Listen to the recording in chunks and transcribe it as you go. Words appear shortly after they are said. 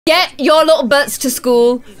Get your little butts to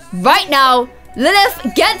school right now.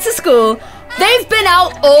 Lilith, get to school. They've been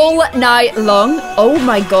out all night long. Oh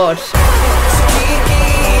my god.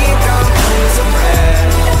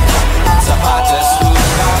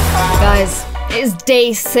 Guys, it is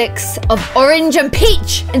day 6 of orange and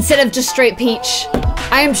peach instead of just straight peach.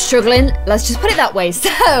 I am struggling, let's just put it that way. So,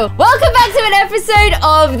 welcome back to an episode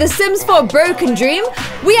of The Sims 4 Broken Dream.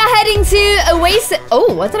 We are heading to Oasis.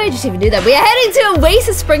 Oh, why did I just even do that? We are heading to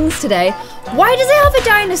Oasis Springs today. Why does it have a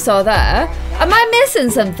dinosaur there? Am I missing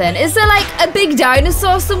something? Is there like a big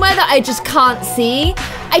dinosaur somewhere that I just can't see?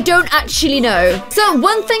 I don't actually know. So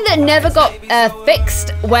one thing that never got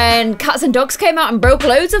fixed when Cats and Dogs came out and broke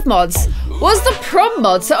loads of mods was the prom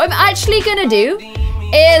mod. So I'm actually gonna do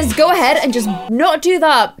is go ahead and just not do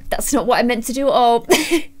that. That's not what I meant to do at all.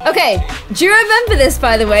 Okay, do you remember this,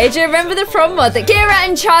 by the way? Do you remember the prom mod that Kira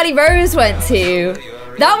and Charlie Rose went to?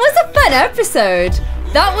 That was a fun episode.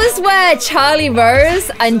 That was where Charlie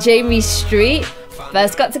Rose and Jamie Street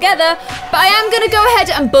first got together. But I am gonna go ahead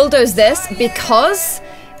and bulldoze this because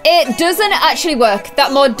it doesn't actually work.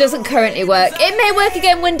 That mod doesn't currently work. It may work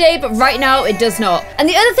again one day, but right now it does not. And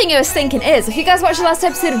the other thing I was thinking is, if you guys watched the last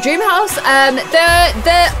episode of Dreamhouse,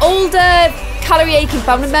 the older calorie aching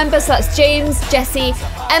family members, so that's James, Jesse,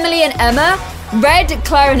 Emily, and Emma, read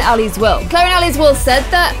Claire and Ali's will. Claire and Ali's will said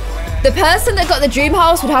that the person that got the dream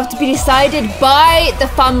house would have to be decided by the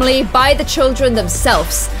family, by the children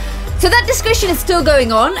themselves. So that discussion is still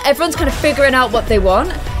going on. Everyone's kind of figuring out what they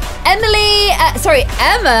want.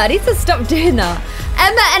 Emma, I need to stop doing that.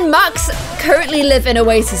 Emma and Max currently live in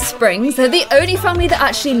Oasis Springs. They're the only family that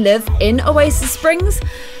actually live in Oasis Springs.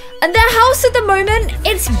 And their house at the moment,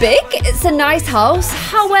 it's big, it's a nice house.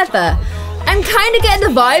 However, I'm kind of getting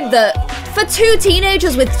the vibe that for two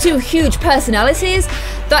teenagers with two huge personalities,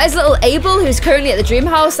 that is little Abel, who's currently at the dream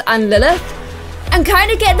house, and Lilith, I'm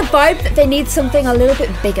kind of getting the vibe that they need something a little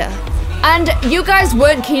bit bigger. And you guys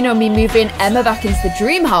weren't keen on me moving Emma back into the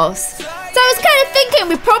dream house. So I was kind of thinking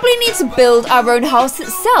we probably need to build our own house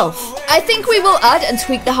itself. I think we will add and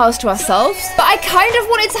tweak the house to ourselves, but I kind of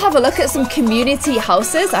wanted to have a look at some community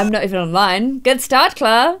houses. I'm not even online. Good start,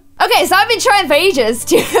 Claire. Okay, so I've been trying for ages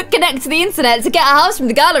to connect to the internet to get a house from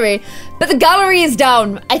the gallery, but the gallery is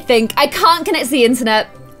down, I think. I can't connect to the internet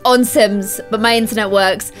on Sims, but my internet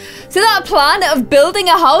works. So that plan of building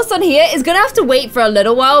a house on here is gonna have to wait for a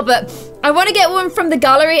little while, but I want to get one from the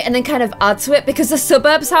gallery and then kind of add to it because the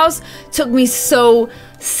suburbs house took me so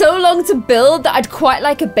long to build that I'd quite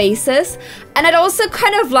like a basis. And I'd also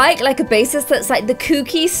kind of like a basis that's like the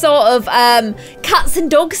kooky sort of cats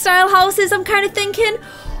and dog style houses, I'm kind of thinking.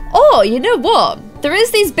 Oh, you know what? There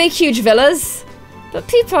is these big huge villas, but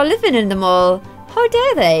people are living in them all. How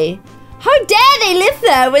dare they? How dare they live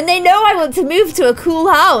there when they know I want to move to a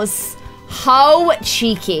cool house? How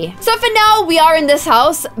cheeky. So for now, we are in this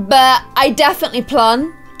house, but I definitely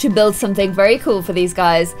plan to build something very cool for these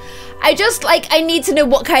guys. I need to know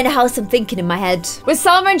what kind of house I'm thinking in my head. With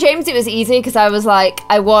Salma and James, it was easy because I was like,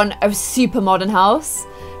 I want a super modern house.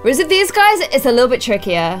 Whereas with these guys, it's a little bit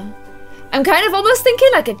trickier. I'm kind of almost thinking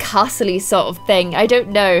like a castle-y sort of thing. I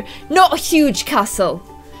don't know. Not a huge castle.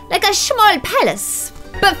 Like a small palace.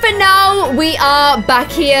 But for now, we are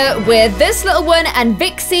back here with this little one and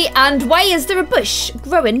Vixie. And why is there a bush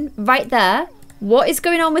growing right there? What is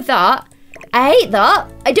going on with that? I hate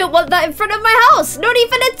that. I don't want that in front of my house. Not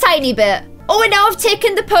even a tiny bit. Oh, and now I've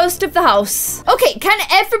taken the post of the house. Okay, can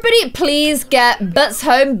everybody please get butts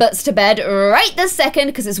home, butts to bed right this second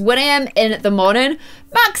because it's 1 AM in the morning.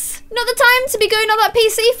 Max, not the time to be going on that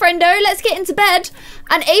PC, friendo. Let's get into bed.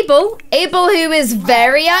 And Abel who is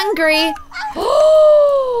very angry.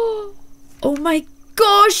 Oh my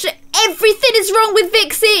gosh, everything is wrong with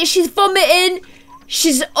Vixie. She's vomiting.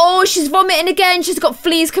 She's vomiting again. She's got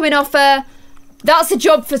fleas coming off her. That's a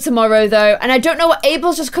job for tomorrow though. And I don't know what,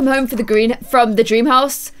 Abel's just come home from the dream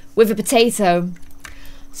house with a potato.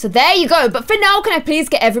 So there you go. But for now, can I please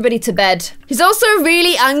get everybody to bed? He's also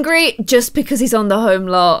really angry just because he's on the home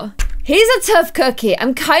lot. He's a tough cookie.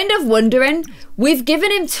 I'm kind of wondering, we've given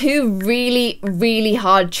him two really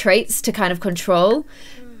hard traits to kind of control.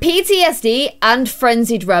 PTSD and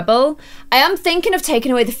Frenzied Rebel. I am thinking of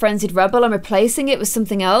taking away the Frenzied Rebel and replacing it with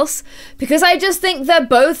something else because I just think they're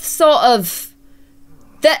both sort of,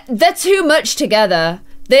 they're too much together.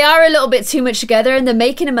 They are a little bit too much together and they're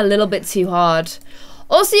making him a little bit too hard.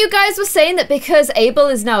 Also, you guys were saying that because Abel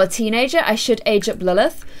is now a teenager, I should age up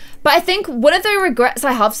Lilith. But I think one of the regrets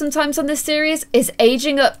I have sometimes on this series is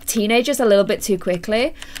aging up teenagers a little bit too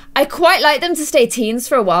quickly. I quite like them to stay teens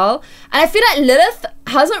for a while. And I feel like Lilith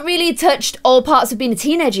hasn't really touched all parts of being a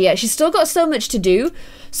teenager yet. She's still got so much to do.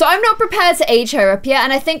 So I'm not prepared to age her up yet.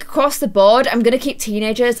 And I think across the board, I'm going to keep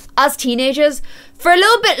teenagers as teenagers for a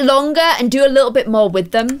little bit longer and do a little bit more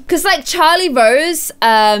with them. Because like Charlie Rose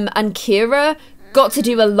and Kira got to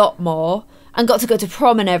do a lot more. And got to go to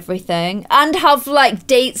prom and everything. And have like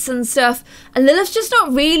dates and stuff. And Lilith's just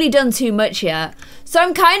not really done too much yet. So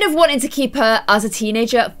I'm kind of wanting to keep her as a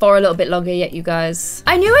teenager for a little bit longer yet, you guys.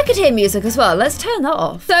 I knew I could hear music as well. Let's turn that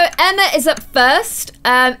off. So Emma is up first.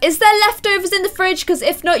 Is there leftovers in the fridge? Because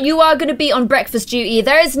if not, you are going to be on breakfast duty.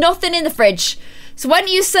 There is nothing in the fridge. So why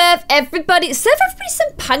don't you serve everybody some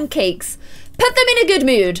pancakes. Put them in a good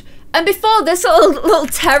mood. And before this little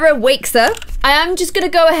terror wakes up, I am just going to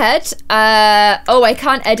go ahead. Oh, I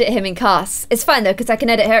can't edit him in CAS. It's fine though, because I can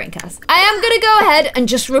edit her in CAS. I am going to go ahead and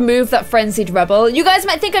just remove that frenzied rebel. You guys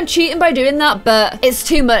might think I'm cheating by doing that, but it's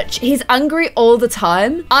too much. He's angry all the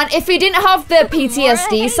time. And if he didn't have the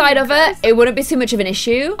PTSD side of it, it wouldn't be too much of an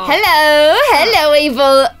issue. Hello,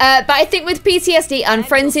 evil. But I think with PTSD and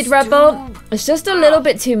frenzied rebel, it's just a little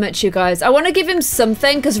bit too much, you guys. I want to give him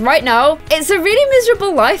something, because right now, it's a really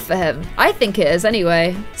miserable life for him. I think it is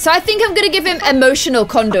anyway. So I think I'm going to give him emotional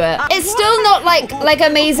conduit. It's still not like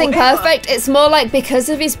amazing perfect. It's more like because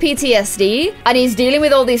of his PTSD and he's dealing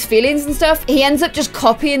with all these feelings and stuff, he ends up just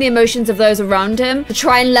copying the emotions of those around him to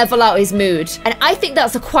try and level out his mood. And I think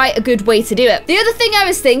that's quite a good way to do it. The other thing I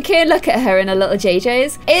was thinking, look at her in a little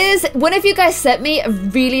JJ's, is one of you guys sent me a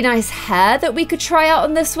really nice hair that we could try out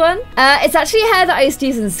on this one. It's actually a hair that I used to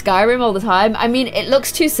use in Skyrim all the time. I mean, it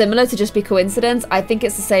looks too similar to just be coincidence. I think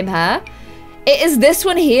it's the same hair. It is this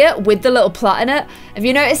one here with the little plait in it. Have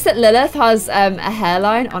you noticed that Lilith has a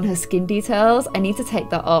hairline on her skin details? I need to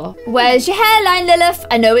take that off. Where's your hairline, Lilith?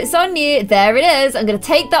 I know it's on you. There it is. I'm going to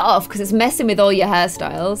take that off because it's messing with all your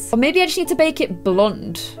hairstyles. Or maybe I just need to make it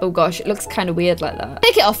blonde. Oh gosh, it looks kind of weird like that.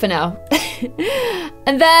 Take it off for now.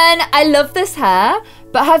 And then I love this hair.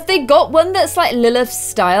 But have they got one that's like Lilith's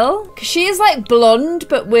style? Because she is like blonde,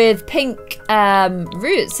 but with pink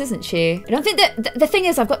roots, isn't she? I don't think that... The thing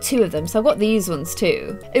is, I've got two of them, so I've got these ones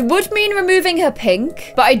too. It would mean removing her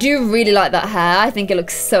pink, but I do really like that hair. I think it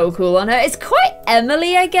looks so cool on her. It's quite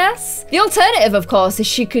Emily, I guess. The alternative, of course, is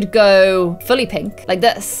she could go fully pink, like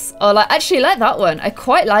this. Or like, actually like that one. I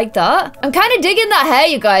quite like that. I'm kind of digging that hair,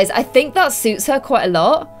 you guys. I think that suits her quite a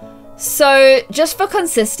lot. So just for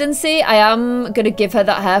consistency, I am going to give her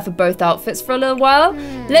that hair for both outfits for a little while.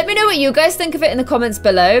 Let me know what you guys think of it in the comments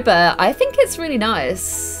below, but I think it's really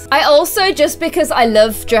nice. I also, just because I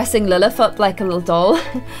love dressing Lilith up like a little doll,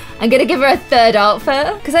 I'm going to give her a third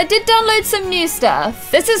outfit because I did download some new stuff.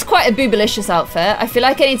 This is quite a boobalicious outfit. I feel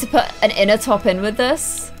like I need to put an inner top in with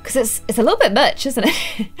this. Because it's a little bit much, isn't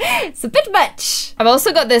it? It's a bit much. I've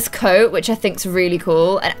also got this coat, which I think is really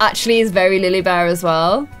cool. And actually is very Lily Bear as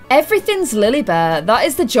well. Everything's Lily Bear. That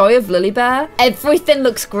is the joy of Lily Bear. Everything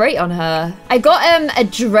looks great on her. I got a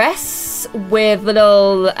dress with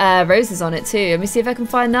little roses on it too. Let me see if I can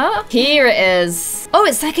find that. Here it is. Oh,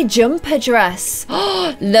 it's like a jumper dress.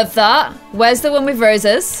 Love that. Where's the one with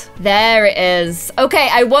roses? There it is. Okay,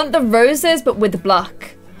 I want the roses, but with the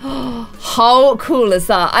black. How cool is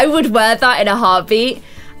that? I would wear that in a heartbeat.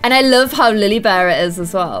 And I love how Lily Bear it is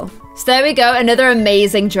as well. So there we go, another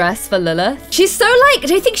amazing dress for Lilith. She's so like,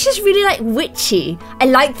 I think she's really like witchy. I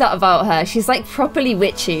like that about her. She's like properly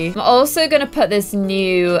witchy. I'm also gonna put this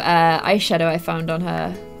new eyeshadow I found on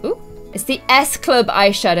her. Ooh, it's the S Club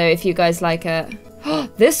eyeshadow if you guys like it.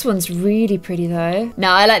 This one's really pretty though. No,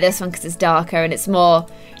 I like this one because it's darker and it's more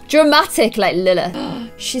dramatic like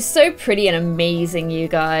Lilith. She's so pretty and amazing, you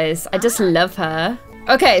guys. I just love her.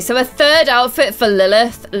 Okay, so a third outfit for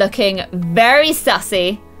Lilith, looking very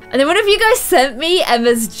sassy. And then one of you guys sent me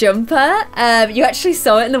Emma's jumper. You actually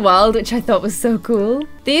saw it in the wild, which I thought was so cool.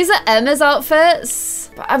 These are Emma's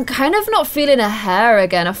outfits, but I'm kind of not feeling her hair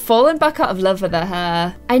again. I've fallen back out of love with her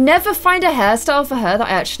hair. I never find a hairstyle for her that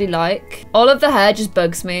I actually like. All of the hair just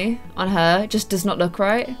bugs me on her. It just does not look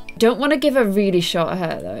right. Don't want to give her really short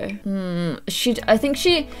hair though. I think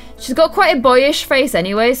she's got quite a boyish face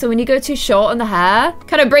anyway, so when you go too short on the hair,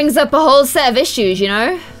 kind of brings up a whole set of issues, you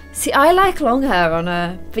know? See, I like long hair on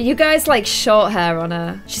her, but you guys like short hair on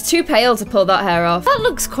her. She's too pale to pull that hair off. That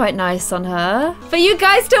looks quite nice on her. But you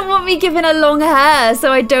guys don't want me giving her long hair,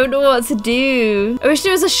 so I don't know what to do. I wish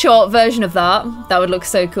there was a short version of that. That would look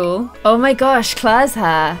so cool. Oh my gosh, Claire's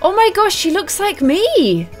hair. Oh my gosh, she looks like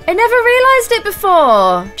me. I never realized it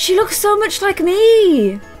before. She looks so much like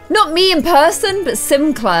me. Not me in person, but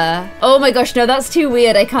Sim Clare. Oh my gosh, no, that's too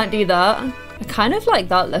weird. I can't do that. I kind of like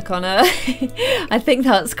that look on her. I think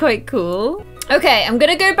that's quite cool. Okay, I'm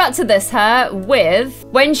gonna go back to this hair with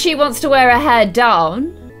when she wants to wear her hair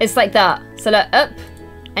down. It's like that. So look, up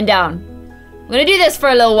and down. I'm gonna do this for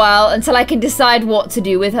a little while until I can decide what to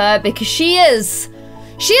do with her because she is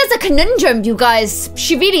a conundrum, you guys.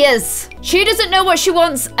 She really is. She doesn't know what she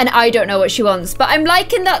wants and I don't know what she wants, but I'm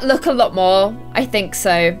liking that look a lot more. I think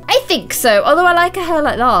so. I think so, although I like her hair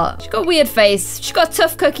like that. She's got a weird face. She's got a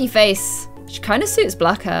tough cookie face. She kind of suits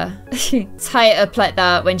black hair. Tie it up like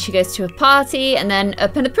that when she goes to a party and then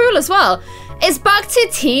up in the pool as well. It's back to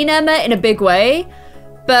teen Emma in a big way,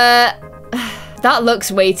 but that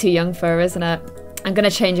looks way too young for her, isn't it? I'm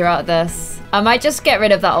gonna change her out of this. I might just get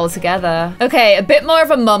rid of that altogether. Okay, a bit more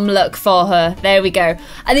of a mum look for her. There we go.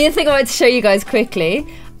 And the other thing I wanted to show you guys quickly,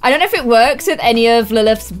 I don't know if it works with any of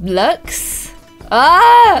Lilith's looks.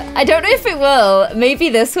 I don't know if it will. Maybe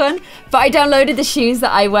this one. But I downloaded the shoes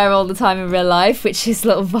that I wear all the time in real life, which is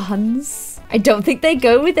little Vans. I don't think they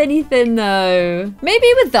go with anything though. Maybe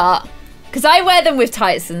with that. Because I wear them with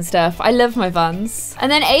tights and stuff. I love my Vans.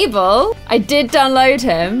 And then Abel, I did download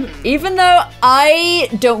him. Even though I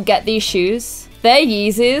don't get these shoes. They're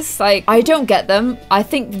Yeezys. Like, I don't get them. I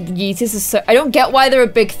think Yeezys are so... I don't get why they're a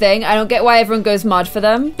big thing. I don't get why everyone goes mad for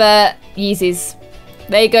them. But Yeezys.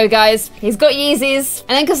 There you go, guys. He's got Yeezys. And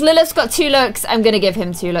then because Lilith's got 2 looks, I'm going to give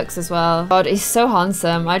him 2 looks as well. God, he's so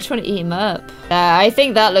handsome. I just want to eat him up. Yeah, I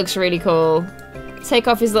think that looks really cool. Take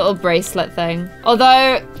off his little bracelet thing.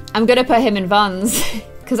 Although, I'm going to put him in Vans.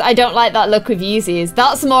 Because I don't like that look with Yeezys.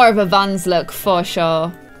 That's more of a Vans look for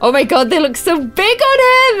sure. Oh my god, they look so big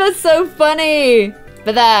on him. That's so funny.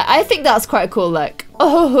 But there, I think that's quite a cool look.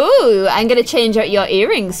 Oh, I'm gonna change out your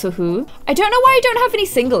earrings, woohoo. I don't know why I don't have any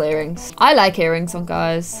single earrings. I like earrings on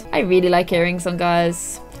guys. I really like earrings on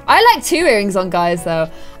guys. I like 2 earrings on guys though.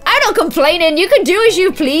 I'm not complaining, you can do as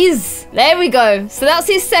you please. There we go. So that's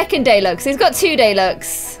his second day look. So he's got 2 day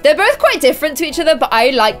looks. They're both quite different to each other, but I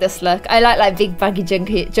like this look. I like big baggy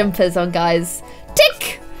jumpers on guys.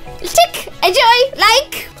 Tick, tick, enjoy,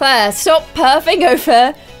 like. Claire, stop perfing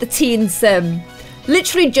over the teen sim.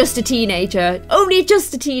 Literally just a teenager. Only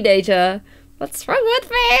just a teenager. What's wrong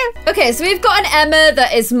with me? Okay, so we've got an Emma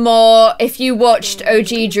that is more... If you watched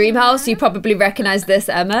OG Dreamhouse, you probably recognize this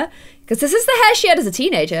Emma. Because this is the hair she had as a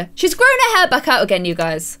teenager. She's grown her hair back out again, you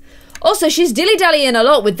guys. Also, she's dilly-dallying a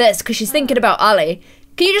lot with this because she's thinking about Ali.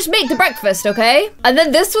 Can you just make the breakfast, okay? And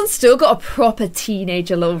then this one's still got a proper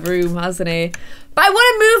teenager little room, hasn't he? But I want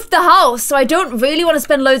to move the house, so I don't really want to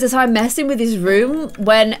spend loads of time messing with his room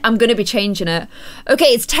when I'm going to be changing it. Okay,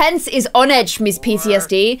 it's tense, is on edge from his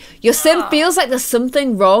PTSD. Your sim feels like there's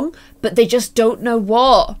something wrong, but they just don't know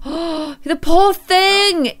what. The poor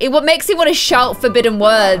thing. What makes it want to shout forbidden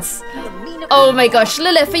words. Oh my gosh,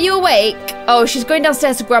 Lilith, are you awake? Oh, she's going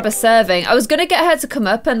downstairs to grab a serving. I was going to get her to come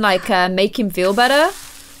up and like make him feel better.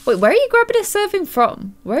 Wait, where are you grabbing a serving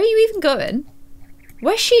from? Where are you even going?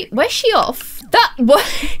 Where's she off? That's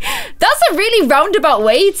a really roundabout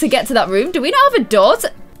way to get to that room. Do we not have a door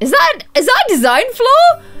to... Is that a design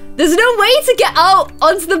flaw? There's no way to get out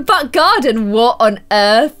onto the back garden. What on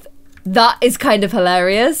earth? That is kind of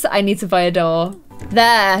hilarious. I need to buy a door.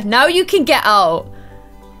 There, now you can get out.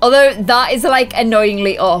 Although that is like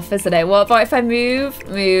annoyingly off, isn't it? What about if I move?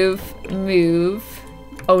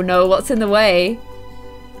 Oh no, what's in the way?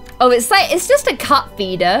 Oh, it's just a cat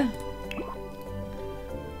feeder.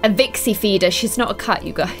 A Vixie feeder. She's not a cat,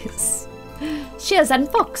 you guys. She is an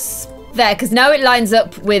fox. There, because now it lines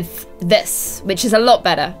up with this, which is a lot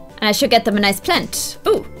better. And I should get them a nice plant.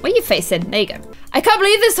 Ooh, where are you facing? There you go. I can't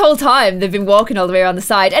believe this whole time they've been walking all the way around the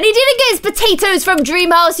side. And he didn't get his potatoes from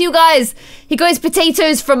Dreamhouse, you guys. He got his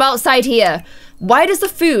potatoes from outside here. Why does the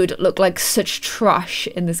food look like such trash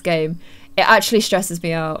in this game? It actually stresses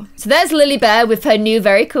me out. So there's Lily Bear with her new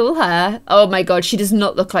very cool hair. Oh my god, she does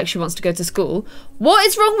not look like she wants to go to school. What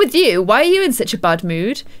is wrong with you? Why are you in such a bad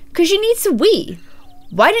mood? Because you need to wee.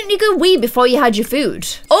 Why didn't you go wee before you had your food?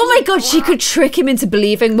 Oh my god, she could trick him into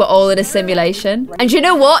believing we're all in a simulation. And you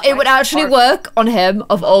know what? It would actually work on him,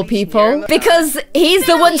 of all people. Because he's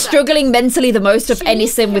the one struggling mentally the most of any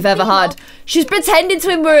sim we've ever had. She's pretending to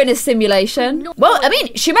him we're in a simulation. Well, I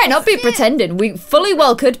mean, she might not be pretending. We fully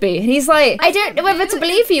well could be. And he's like, I don't know whether to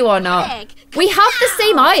believe you or not. We have the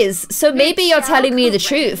same eyes, so maybe you're telling me the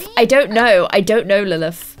truth. I don't know. I don't know,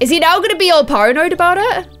 Lilith. Is he now going to be all paranoid about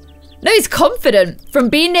it? No, he's confident from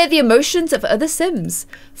being near the emotions of other Sims.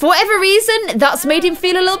 For whatever reason, that's made him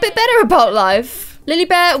feel a little bit better about life. Lily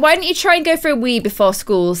Bear, why don't you try and go for a wee before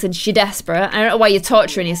school since you're desperate? I don't know why you're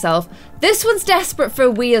torturing yourself. This one's desperate for a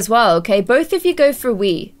wee as well, okay? Both of you go for a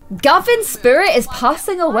wee. Gavin's spirit is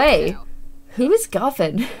passing away. Who is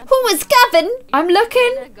Gavin? Who is Gavin? I'm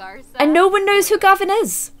looking and no one knows who Gavin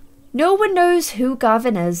is. No one knows who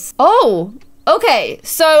Gavin is. Oh, okay.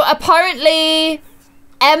 So apparently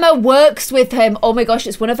Emma works with him. Oh my gosh,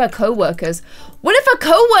 it's one of her co-workers. One of her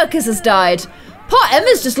co-workers has died. Poor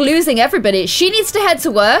Emma's just losing everybody. She needs to head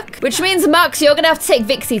to work, which means, Max, you're gonna have to take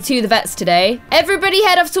Vixie to the vets today. Everybody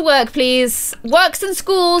head off to work, please. Works and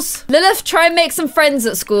schools. Lilith, try and make some friends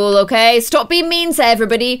at school, okay? Stop being mean to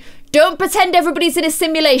everybody. Don't pretend everybody's in a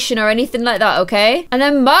simulation or anything like that, okay? And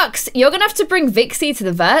then, Max, you're gonna have to bring Vixie to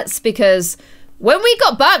the vets because when we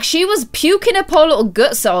got back, she was puking up all little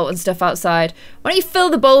gut salt and stuff outside. Why don't you fill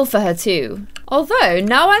the bowl for her too? Although,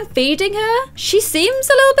 now I'm feeding her, she seems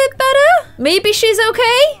a little bit better. Maybe she's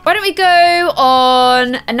okay. Why don't we go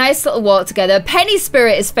on a nice little walk together? Penny's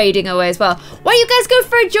spirit is fading away as well. Why don't you guys go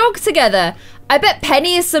for a jog together? I bet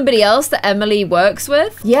Penny is somebody else that Emily works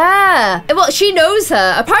with. Yeah. Well, she knows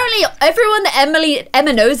her. Apparently, everyone that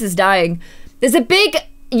Emma knows is dying. There's a big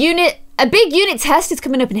unit test is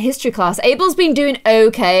coming up in history class. Abel's been doing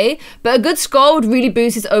okay, but a good score would really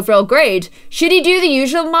boost his overall grade. Should he do the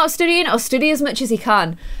usual amount of studying or study as much as he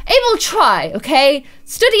can? Abel, try, okay?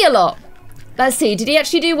 Study a lot. Let's see, did he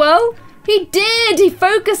actually do well? He did! He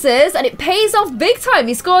focuses and it pays off big time.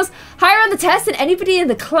 He scores higher on the test than anybody in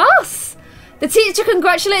the class. The teacher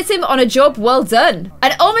congratulates him on a job well done.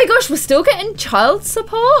 And oh my gosh, we're still getting child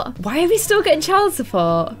support? Why are we still getting child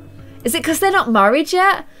support? Is it because they're not married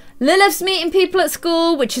yet? Lilith's meeting people at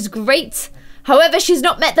school, which is great. However, she's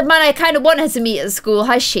not met the man I kind of want her to meet at school,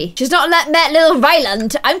 has she? She's not met little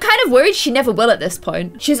Ryland. I'm kind of worried she never will at this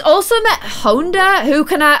point. She's also met Honda, who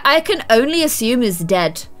I can only assume is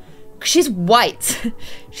dead. She's white.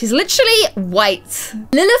 She's literally white.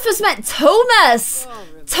 Lilith has met Thomas.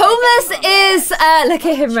 Thomas is, look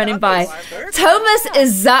at him running by. Thomas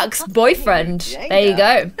is Zach's boyfriend. There you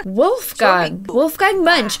go. Wolfgang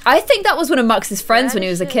Munch. I think that was one of Max's friends when he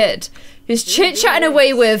was a kid. Who's chit-chatting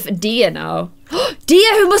away with Dia now.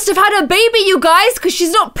 Dia, who must have had a baby, you guys, because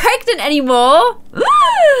she's not pregnant anymore.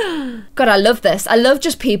 God, I love this. I love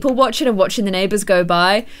just people watching and watching the neighbors go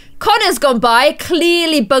by. Connor's gone by,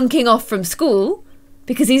 clearly bunking off from school.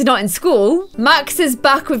 Because he's not in school. Max is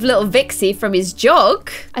back with little Vixie from his jog.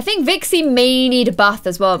 I think Vixie may need a bath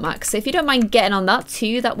as well, Max. So if you don't mind getting on that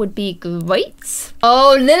too, that would be great.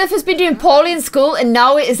 Oh, Lilith has been doing poorly in school and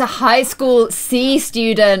now it is a high school C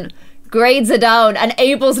student. Grades are down and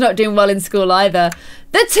Abel's not doing well in school either.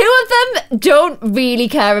 The two of them don't really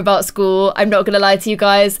care about school. I'm not gonna lie to you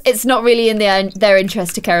guys. It's not really in their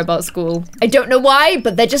interest to care about school. I don't know why,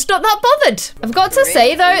 but they're just not that bothered. I've got to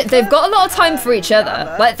say though, they've got a lot of time for each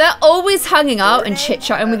other. Like they're always hanging out and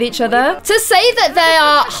chit-chatting with each other. To say that they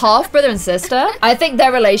are half brother and sister, I think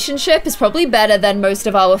their relationship is probably better than most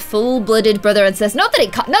of our full-blooded brother and sister. Not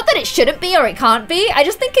that it shouldn't be or it can't be. I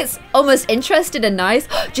just think it's almost interesting and nice.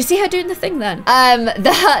 Do you see her doing the thing then?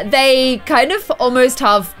 That they kind of almost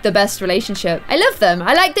have the best relationship. I love them.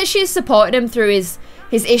 I like that she's supported him through his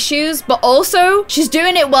issues, but also she's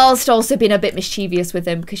doing it whilst also being a bit mischievous with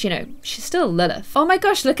him because, you know, she's still Lilith. Oh my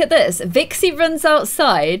gosh, look at this. Vixie runs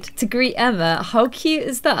outside to greet Emma. How cute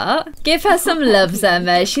is that? Give her some loves,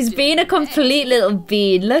 Emma. She's been a complete little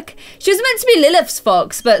bean. Look, she was meant to be Lilith's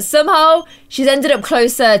fox, but somehow she's ended up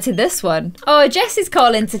closer to this one. Oh, Jessie's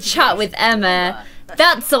calling to chat with Emma.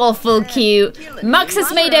 That's awful cute. Max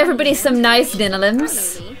has made everybody some nice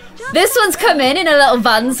dinnerlims. This one's come in a little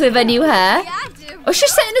vans with her new hair. Oh, she's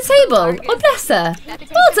sitting at the table. Oh, bless her.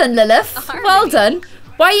 Well done, Lilith. Well done.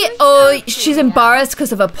 Why are you... Oh, she's embarrassed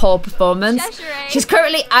because of her poor performance. She's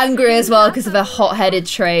currently angry as well because of her hot-headed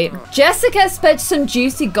trait. Jessica spread some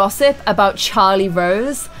juicy gossip about Charlie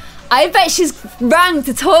Rose. I bet she's rang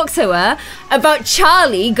to talk to her about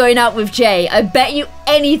Charlie going out with Jay. I bet you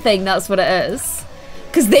anything that's what it is.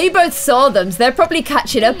 Because they both saw them, so they're probably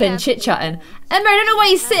catching up and chit-chatting. Emma, I don't know why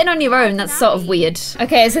you're sitting on your own. That's sort of weird.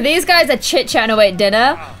 Okay, so these guys are chit-chatting away at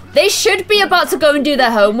dinner. They should be about to go and do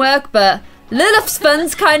their homework, but Lilith's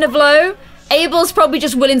fun's kind of low. Abel's probably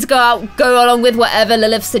just willing to go along with whatever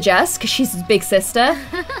Lilith suggests, because she's his big sister.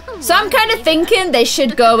 So I'm kind of thinking they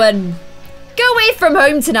should go away from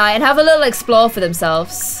home tonight and have a little explore for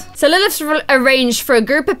themselves. So Lilith's arranged for a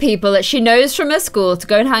group of people that she knows from her school to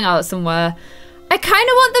go and hang out somewhere. I kind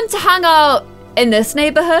of want them to hang out in this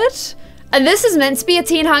neighborhood. And this is meant to be a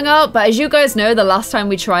teen hangout, but as you guys know, the last time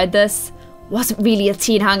we tried this wasn't really a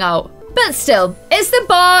teen hangout. But still, it's the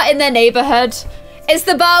bar in their neighborhood. It's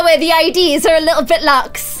the bar where the IDs are a little bit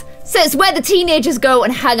lax. So it's where the teenagers go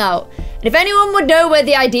and hang out. And if anyone would know where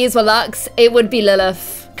the IDs were lax, it would be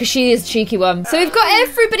Lilith. because she is a cheeky one. So we've got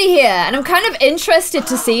everybody here, and I'm kind of interested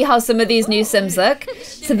to see how some of these new Sims look.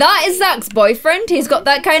 So that is Zach's boyfriend. He's got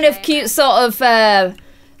that kind of cute sort of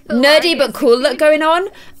nerdy but cool look going on.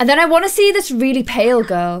 And then I want to see this really pale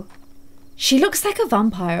girl. She looks like a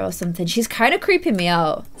vampire or something. She's kind of creeping me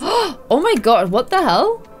out. Oh my god, what the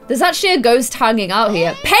hell? There's actually a ghost hanging out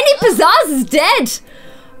here. Penny Pizzazz is dead!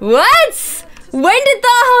 What? When did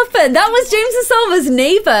that happen? That was James Silva's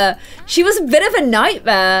neighbor. She was a bit of a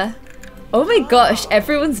nightmare. Oh my gosh,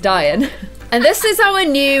 everyone's dying. And this is our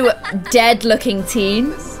new dead-looking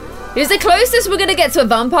teen. Who's the closest we're gonna get to a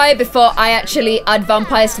vampire before I actually add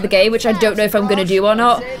vampires to the game, which I don't know if I'm gonna do or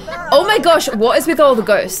not. Oh my gosh, what is with all the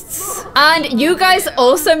ghosts? And you guys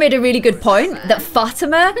also made a really good point that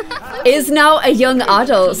Fatima is now a young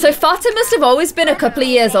adult. So Fatima must have always been a couple of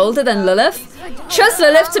years older than Lilith. Trust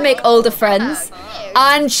Lilith to make older friends.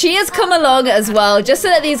 And she has come along as well, just so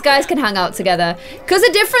that these guys can hang out together. Because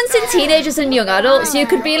the difference in teenagers and young adults, you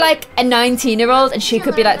could be like a 19-year-old and she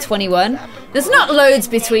could be like 21. There's not loads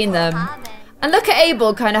between them. And look at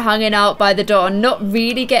Abel kind of hanging out by the door, not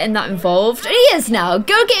really getting that involved. And he is now.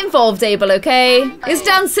 Go get involved, Abel, okay? He's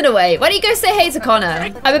dancing away. Why don't you go say hey to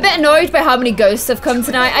Connor? I'm a bit annoyed by how many ghosts have come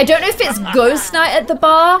tonight. I don't know if it's ghost night at the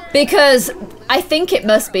bar, because I think it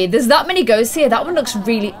must be. There's that many ghosts here. That one looks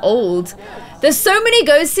really old. There's so many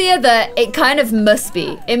ghosts here that it kind of must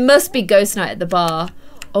be. It must be ghost night at the bar.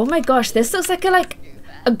 Oh my gosh, this looks like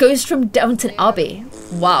a ghost from Downton Abbey.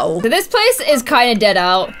 Wow. So this place is kind of dead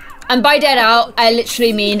out. And by dead out, I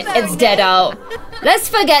literally mean it's dead out. Let's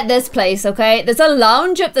forget this place, okay? There's a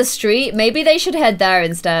lounge up the street. Maybe they should head there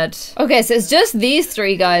instead. Okay, so it's just these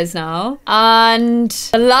three guys now. And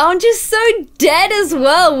the lounge is so dead as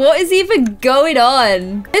well. What is even going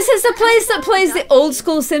on? This is the place that plays the old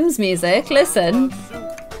school Sims music. Listen.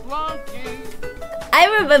 I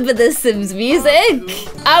remember the Sims music.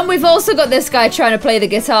 And we've also got this guy trying to play the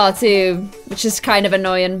guitar too, which is kind of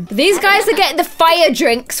annoying. These guys are getting the fire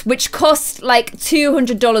drinks, which cost like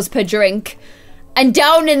 $200 per drink. And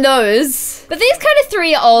down in those. But these kind of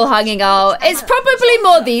three are all hanging out. It's probably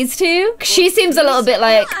more these two. She seems a little bit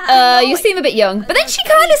like, you seem a bit young. But then she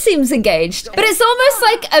kind of seems engaged. But it's almost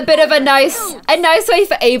like a bit of a nice way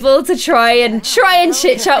for Abel to try and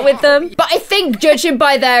chit chat with them. But I think, judging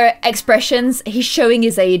by their expressions, he's showing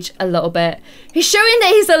his age a little bit. He's showing that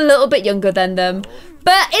he's a little bit younger than them.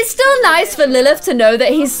 But it's still nice for Lilith to know that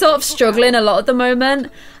he's sort of struggling a lot at the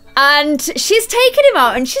moment. And she's taking him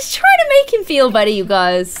out and she's trying to make him feel better, you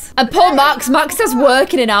guys. And poor Max has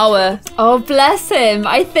work in an hour. Oh, bless him.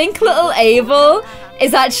 I think little Abel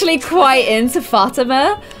is actually quite into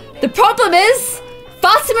Fatima. The problem is,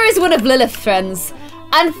 Fatima is one of Lilith's friends.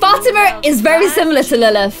 And Fatima is very similar to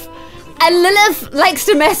Lilith. And Lilith likes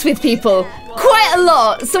to mess with people quite a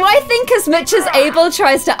lot. So I think as much as Abel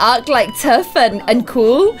tries to act like tough and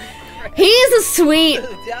cool, he is a sweet,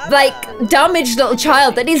 like, damaged little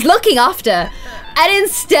child that he's looking after. And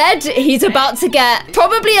instead, he's about to get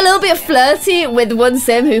probably a little bit flirty with one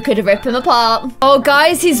Sim who could rip him apart. Oh,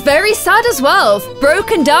 guys, he's very sad as well.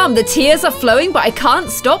 Broken down. The tears are flowing, but I can't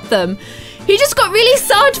stop them. He just got really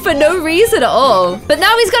sad for no reason at all. But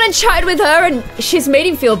now he's gone and chatted with her and she's made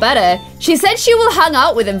him feel better. She said she will hang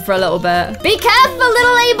out with him for a little bit. Be careful,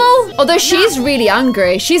 little Abel. Although she's really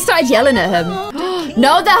angry. She started yelling at him.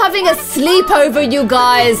 Now they're having a sleepover, you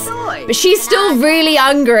guys. But she's still really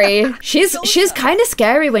angry. She's kind of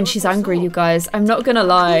scary when she's angry, you guys. I'm not gonna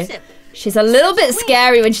lie. She's a little bit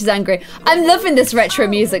scary when she's angry. I'm loving this retro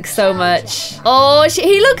music so much. Oh,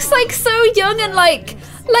 he looks like so young and like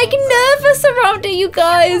nervous around it, you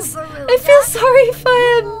guys. I feel sorry for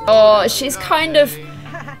him. Oh, she's kind of...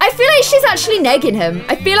 I feel like she's actually negging him.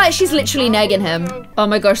 I feel like she's literally negging him. Oh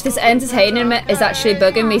my gosh, this entertainment is actually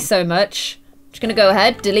bugging me so much. Just gonna go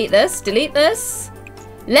ahead, delete this, delete this.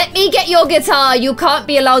 Let me get your guitar. You can't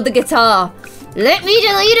be allowed the guitar. Let me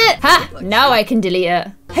delete it. Ha, now I can delete it.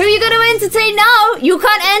 Who are you gonna entertain now? You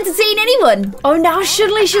can't entertain anyone. Oh, now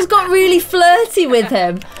suddenly she's got really flirty with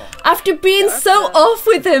him. After being so off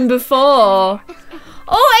with him before.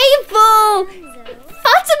 Oh, Abel!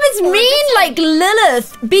 Fatima's mean like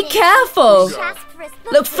Lilith. Be careful.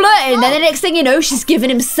 Look, flirting, then the next thing you know, she's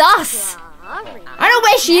giving him sass. I don't know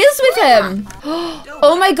where she is with him.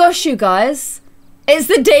 Oh my gosh, you guys. It's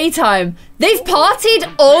the daytime. They've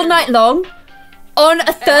partied all night long. On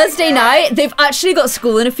a Thursday night, they've actually got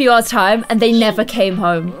school in a few hours' time, and they never came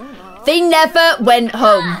home. They never went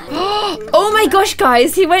home. Oh my gosh,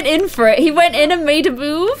 guys, he went in for it. He went in and made a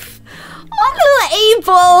move.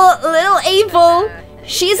 Oh, little Abel,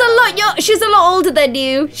 She's a lot older than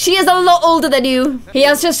you. She is a lot older than you. He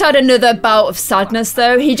has just had another bout of sadness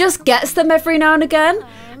though. He just gets them every now and again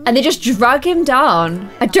and they just drag him down.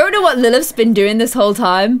 I don't know what Lilith's been doing this whole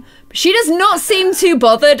time. But she does not seem too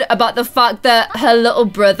bothered about the fact that her little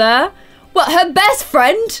brother, her best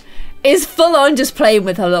friend, is full on just playing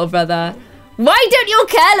with her little brother. Why don't you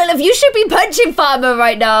care, Lilith? You should be punching Fatima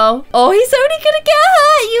right now. Oh, he's only gonna get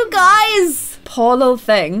hurt, you guys. Poor little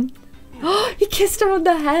thing. He kissed her on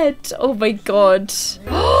the head. Oh my god.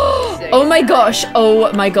 Oh my gosh.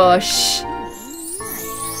 Oh my gosh.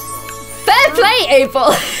 Fair play,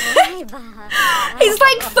 Abel. He's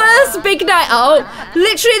like first big night out.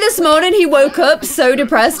 Literally this morning he woke up so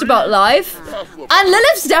depressed about life. And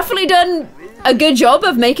Lilith's definitely done a good job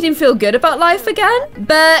of making him feel good about life again.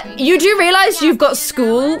 But you do realize you've got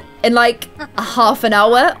school in like a half an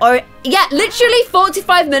hour, or yeah, literally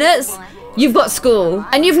 45 minutes. You've got school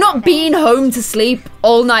and you've not been home to sleep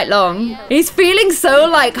all night long. He's feeling so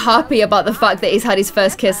like happy about the fact that he's had his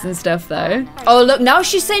first kiss and stuff though. Oh look, now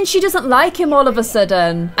she's saying she doesn't like him all of a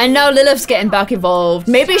sudden. And now Lilith's getting back involved.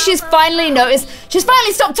 Maybe she's finally noticed, she's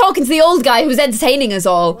finally stopped talking to the old guy who's entertaining us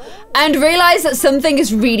all and realized that something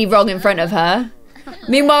is really wrong in front of her.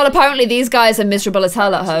 Meanwhile, apparently these guys are miserable as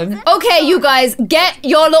hell at home. Okay, you guys, get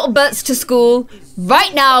your little butts to school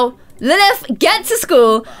right now. Lilith, get to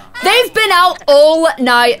school. They've been out all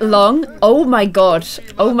night long. Oh my god.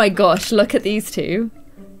 Oh my gosh. Look at these two.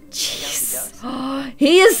 Jeez.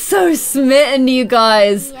 He is so smitten, you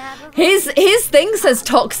guys. His thing says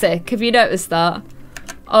toxic. Have you noticed that?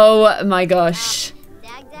 Oh my gosh.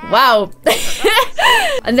 Wow.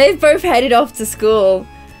 And they've both headed off to school.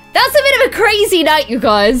 That's a bit of a crazy night, you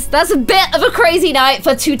guys. That's a bit of a crazy night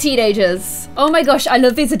for two teenagers. Oh my gosh, I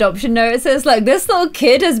love these adoption notices. Like, this little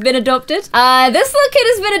kid has been adopted. This little kid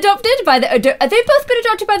has been adopted by the... Have they both been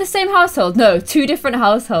adopted by the same household? No, two different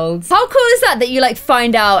households. How cool is that you, like,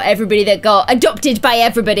 find out everybody that got adopted by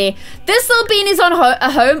everybody? This little beanie's on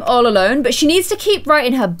a home all alone, but she needs to keep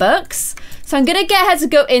writing her books. So I'm gonna get her to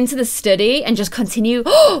go into the study and just continue.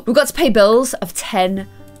 We've got to pay bills of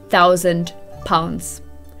 £10,000.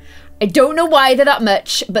 I don't know why they're that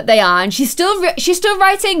much, but they are. And she's still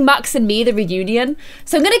writing Max and Me, the reunion.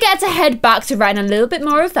 So I'm going to get her to head back to write a little bit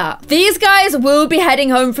more of that. These guys will be heading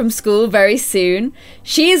home from school very soon.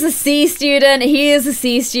 She's a C student. He is a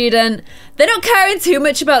C student. They're not caring too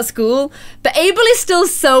much about school, but Abel is still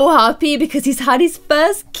so happy because he's had his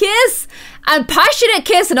first kiss. And passionate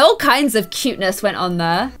kiss and all kinds of cuteness went on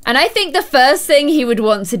there. And I think the first thing he would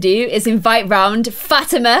want to do is invite round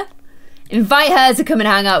Fatima. Invite her to come and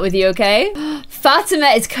hang out with you, okay?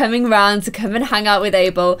 Fatima is coming round to come and hang out with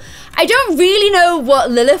Abel. I don't really know what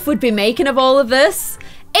Lilith would be making of all of this.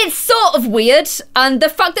 It's sort of weird, and the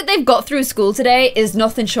fact that they've got through school today is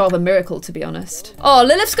nothing short of a miracle, to be honest. Oh,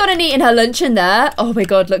 Lilith's gone and eaten her lunch in there. Oh my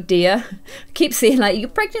god, look, dear. Keep seeing like, you're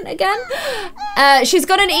pregnant again? She's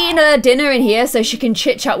gone and eaten her dinner in here so she can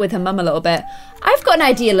chit-chat with her mum a little bit. I've got an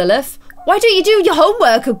idea, Lilith. Why don't you do your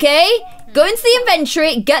homework, okay? Go into the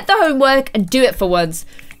inventory, get the homework, and do it for once.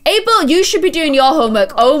 Abel, you should be doing your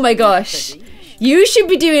homework. Oh my gosh. You should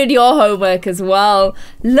be doing your homework as well.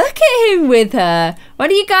 Look at him with her. Why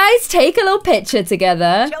don't you guys take a little picture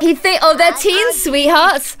together? Oh, they're teen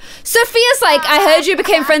sweethearts. Sophia's like, I heard you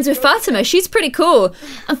became friends with Fatima. She's pretty cool.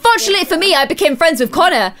 Unfortunately for me, I became friends with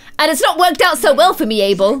Connor. And it's not worked out so well for me,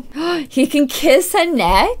 Abel. He can kiss her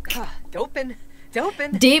neck.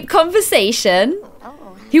 Deep conversation.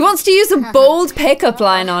 He wants to use a bold pickup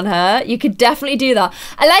line on her. You could definitely do that.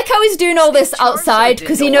 I like how he's doing all this outside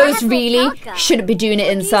because he knows really he shouldn't be doing it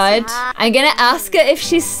inside. I'm gonna ask her if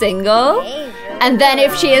she's single, and then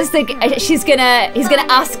if she is, he's gonna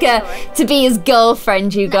ask her to be his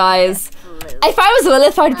girlfriend. You guys, if I was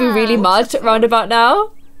Lilith, I'd be really mad round about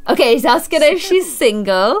now. Okay, he's asking her if she's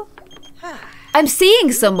single. I'm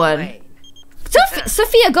seeing someone.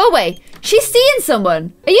 Sophia, go away. She's seeing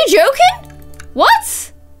someone. Are you joking? What?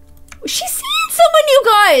 She's seeing someone, you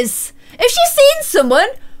guys. If she's seeing someone,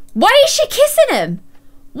 why is she kissing him?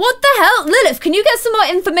 What the hell? Lilith, can you get some more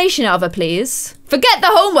information out of her, please? Forget the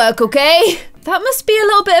homework, okay? That must be a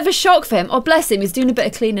little bit of a shock for him. Oh, bless him. He's doing a bit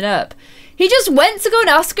of cleaning up. He just went to go and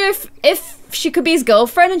ask her if she could be his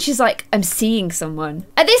girlfriend, and she's like, I'm seeing someone.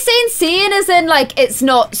 Are they saying seeing as in like it's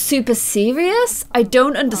not super serious? I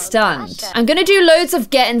don't understand. I'm gonna do loads of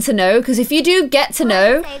getting to know, because if you do get to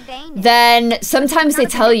know, then sometimes they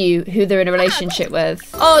tell you who they're in a relationship with.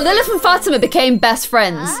 Oh, Lilith and Fatima became best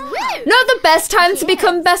friends. Not the best time to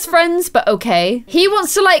become best friends, but okay. He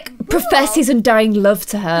wants to like profess his undying love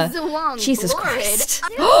to her. Jesus Christ.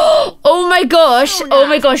 Oh my gosh. Oh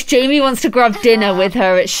my gosh. Jamie wants to grab dinner with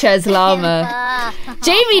her at Chez Llama.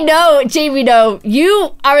 Jamie, no. Jamie, no.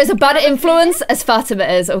 You are as a bad influence as Fatima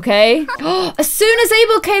is, okay? As soon as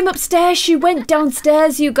Abel came upstairs, she went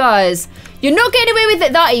downstairs, you guys. You're not getting away with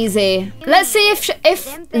it that easy. Let's see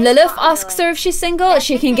if Lilith asks her if she's single,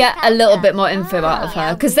 she can get a little bit more info out of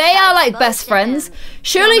her. Because they are like best friends.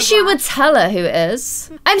 Surely she would tell her who it is.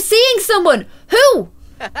 I'm seeing someone. Who?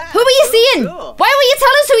 Who are you seeing? Why won't you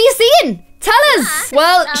tell us who you're seeing? Tell us.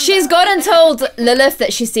 Well, she's gone and told Lilith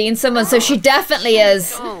that she's seen someone, so she definitely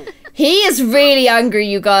is. He is really angry,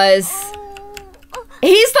 you guys.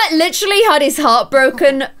 He's like literally had his heart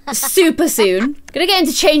broken super soon. Gonna get him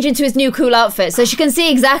to change into his new cool outfit so she can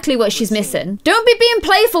see exactly what she's missing. Don't be being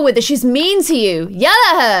playful with her. She's mean to you. Yell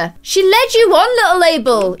at her. She led you on, little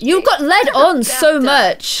Abel. You got led on so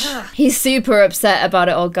much. He's super upset about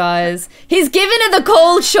it all, guys. He's giving her the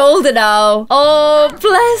cold shoulder now. Oh,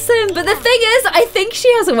 bless him. But the thing is, I think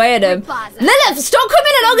she has a way in him. Lilith, stop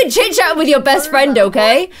coming along and chit-chat with your best friend,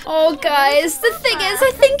 okay? Oh, guys, the thing is,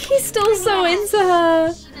 I think he's still so into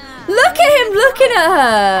her. Look at him looking at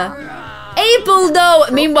her. Abel, no.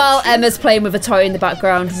 Meanwhile, Emma's playing with a toy in the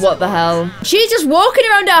background. What the hell? She's just walking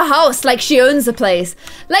around our house like she owns the place.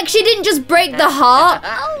 Like she didn't just break the heart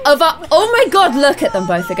of our... Oh my God, look at them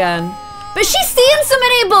both again. But she's seeing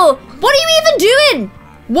someone, Abel. What are you even doing?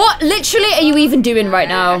 What literally are you even doing right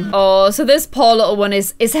now? Oh, so this poor little one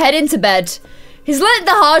is heading to bed. He's learned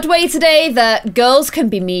the hard way today that girls can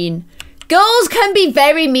be mean. Girls can be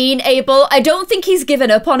very mean, Abel. I don't think he's given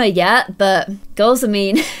up on her yet, but girls are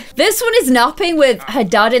mean. This one is napping with her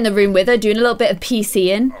dad in the room with her, doing a little bit of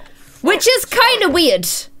PCing, which is kind of weird.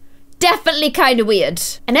 Definitely kind of weird.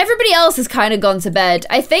 And everybody else has kind of gone to bed.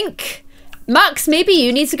 I think, Max, maybe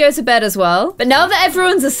you need to go to bed as well. But now that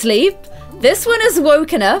everyone's asleep, this one has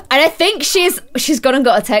woken up, and I think she's gone and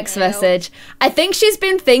got a text message. I think she's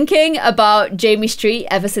been thinking about Jamie Street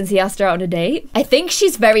ever since he asked her out on a date. I think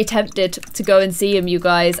she's very tempted to go and see him, you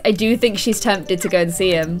guys. I do think she's tempted to go and see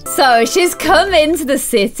him. So she's come into the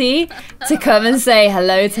city to come and say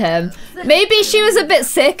hello to him. Maybe she was a bit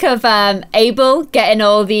sick of Abel getting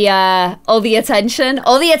all the attention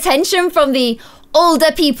from the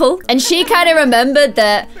older people, and she kind of remembered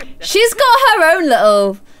that she's got her own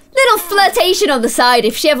little flirtation on the side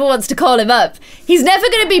if she ever wants to call him up. He's never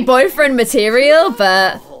going to be boyfriend material,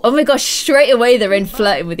 but oh my gosh, straight away they're in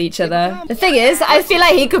flirting with each other. The thing is, I feel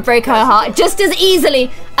like he could break her heart just as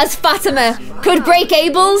easily as Fatima could break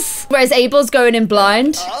Abel's, whereas Abel's going in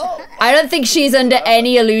blind. I don't think she's under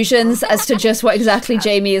any illusions as to just what exactly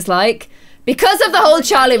Jamie is like because of the whole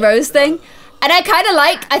Charlie Rose thing. And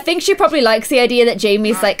I think she probably likes the idea that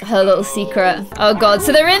Jamie's like her little secret. Oh God,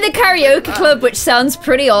 so they're in the karaoke club, which sounds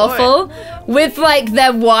pretty awful, with like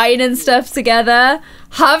their wine and stuff together,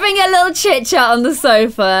 having a little chit chat on the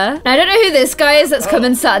sofa. Now, I don't know who this guy is that's come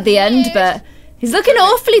and sat at the end, but he's looking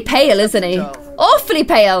awfully pale, isn't he? Awfully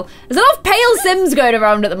pale. There's a lot of pale Sims going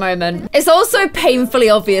around at the moment. It's also painfully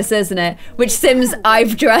obvious, isn't it? Which Sims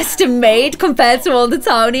I've dressed and made compared to all the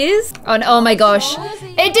townies. And oh my gosh,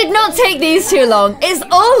 it did not take these too long. It's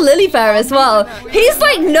all Lily-Fair as well. He's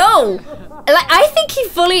like, no. Like, I think he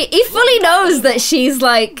fully knows that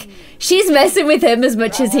she's messing with him as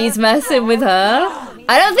much as he's messing with her.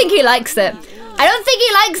 I don't think he likes it. I don't think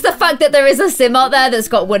he likes the fact that there is a Sim out there that's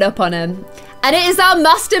got one up on him. And it is our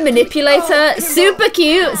master manipulator. Super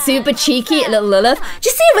cute, super cheeky little Lilith. Do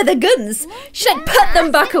you see her with the guns? She like put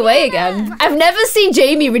them back away again. I've never seen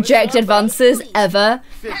Jamie reject advances ever.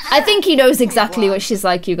 I think he knows exactly what she's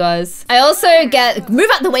like, you guys. I also get,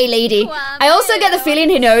 move out the way, lady. I also get the feeling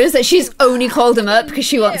he knows that she's only called him up because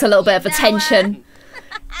she wants a little bit of attention.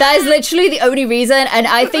 That is literally the only reason, and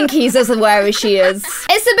I think he's as aware as she is.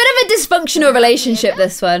 It's a bit of a dysfunctional relationship,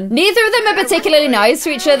 this one. Neither of them are particularly nice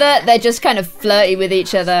to each other. They're just kind of flirty with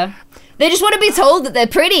each other. They just want to be told that they're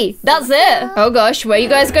pretty. That's it. Oh gosh, where are you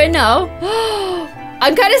guys going now?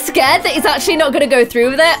 I'm kind of scared that he's actually not going to go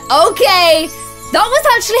through with it. Okay, that was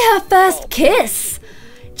actually her first kiss.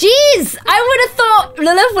 Jeez, I would have thought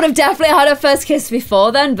Lilith would have definitely had her first kiss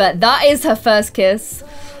before then, but that is her first kiss.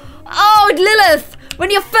 Oh, Lilith. When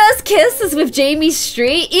your first kiss is with Jamie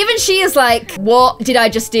Street, even she is like, what did I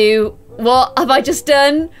just do? What have I just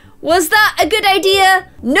done? Was that a good idea?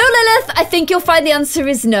 No, Lilith, I think you'll find the answer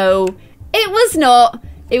is no. It was not.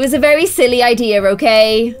 It was a very silly idea,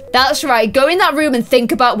 okay? That's right, go in that room and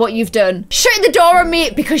think about what you've done. Shut the door on me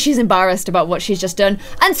because she's embarrassed about what she's just done.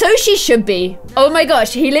 And so she should be. Oh my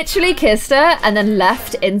gosh, he literally kissed her and then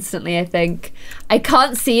left instantly, I think. I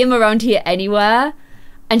can't see him around here anywhere.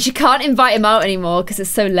 and she can't invite him out anymore because it's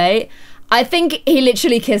so late. I think he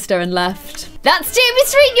literally kissed her and left. That's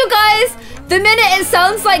Jamie's tweet, you guys. The minute it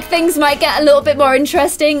sounds like things might get a little bit more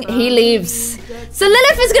interesting, he leaves. So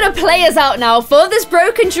Lilith is gonna play us out now for this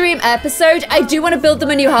Broken Dream episode. I do want to build them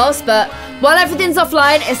a new house, but while everything's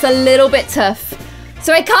offline, it's a little bit tough.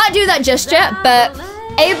 So I can't do that just yet, but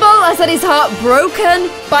Abel has had his heart broken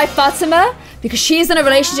by Fatima because she's in a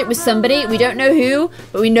relationship with somebody. We don't know who,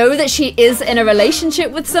 but we know that she is in a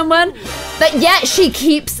relationship with someone. But yet she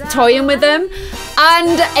keeps toying with him.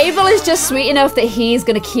 And Abel is just sweet enough that he's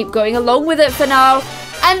going to keep going along with it for now.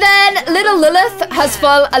 And then little Lilith has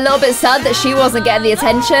felt a little bit sad that she wasn't getting the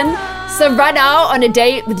attention. So ran out on a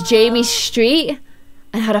date with Jamie Street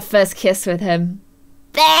and had a first kiss with him.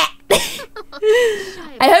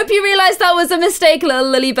 I hope you realized that was a mistake, little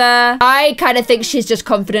Lily Bear. I kind of think she's just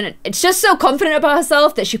confident. It's just so confident about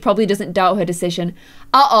herself that she probably doesn't doubt her decision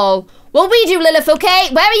at all. Well, we do, Lilith, okay?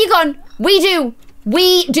 Where are you gone? We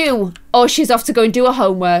do. Oh, she's off to go and do her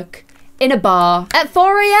homework in a bar at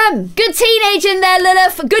 4 AM. Good teenage in there,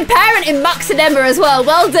 Lilith. Good parent in Max and Emma as well.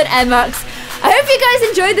 Well done, Max. I hope you guys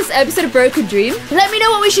enjoyed this episode of Broken Dream. Let me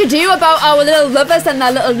know what we should do about our little lovers and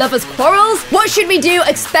their little lovers quarrels. What should we do,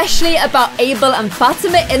 especially about Abel and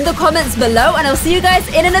Fatima, in the comments below. And I'll see you guys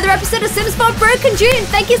in another episode of Sims 4 Broken Dream.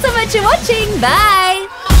 Thank you so much for watching. Bye.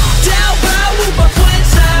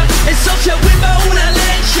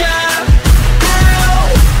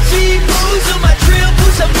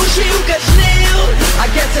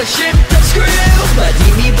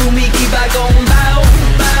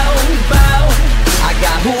 I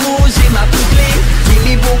got who's in my public. Give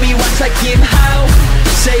me boomy once I give how.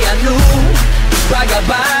 Say I knew.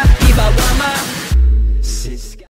 Bagaba, Iba.